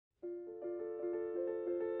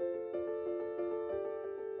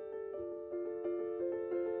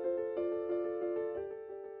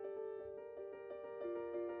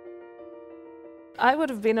I would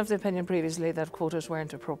have been of the opinion previously that quotas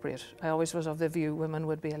weren't appropriate. I always was of the view women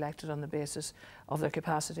would be elected on the basis of their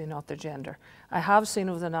capacity, not their gender. I have seen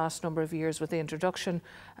over the last number of years with the introduction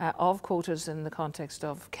of quotas in the context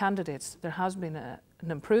of candidates, there has been an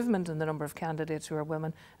improvement in the number of candidates who are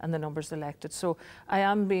women and the numbers elected. So I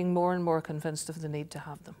am being more and more convinced of the need to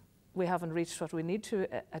have them. We haven't reached what we need to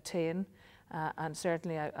attain, and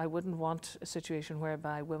certainly I wouldn't want a situation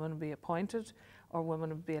whereby women would be appointed or women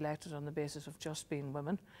would be elected on the basis of just being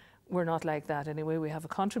women. We're not like that anyway. We have a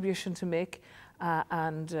contribution to make,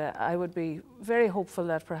 and I would be very hopeful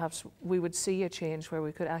that perhaps we would see a change where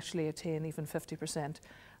we could actually attain even 50%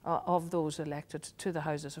 of those elected to the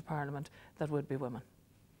Houses of Parliament that would be women.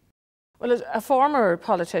 Well, as a former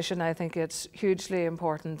politician, I think it's hugely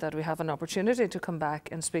important that we have an opportunity to come back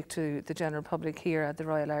and speak to the general public here at the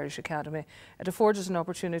Royal Irish Academy. It affords us an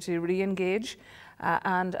opportunity to re-engage,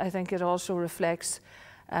 and I think it also reflects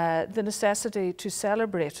the necessity to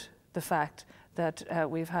celebrate the fact that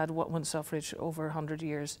we've had women's suffrage over 100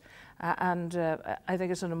 years. And I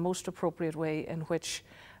think it's in a most appropriate way in which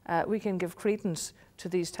we can give credence to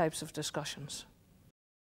these types of discussions.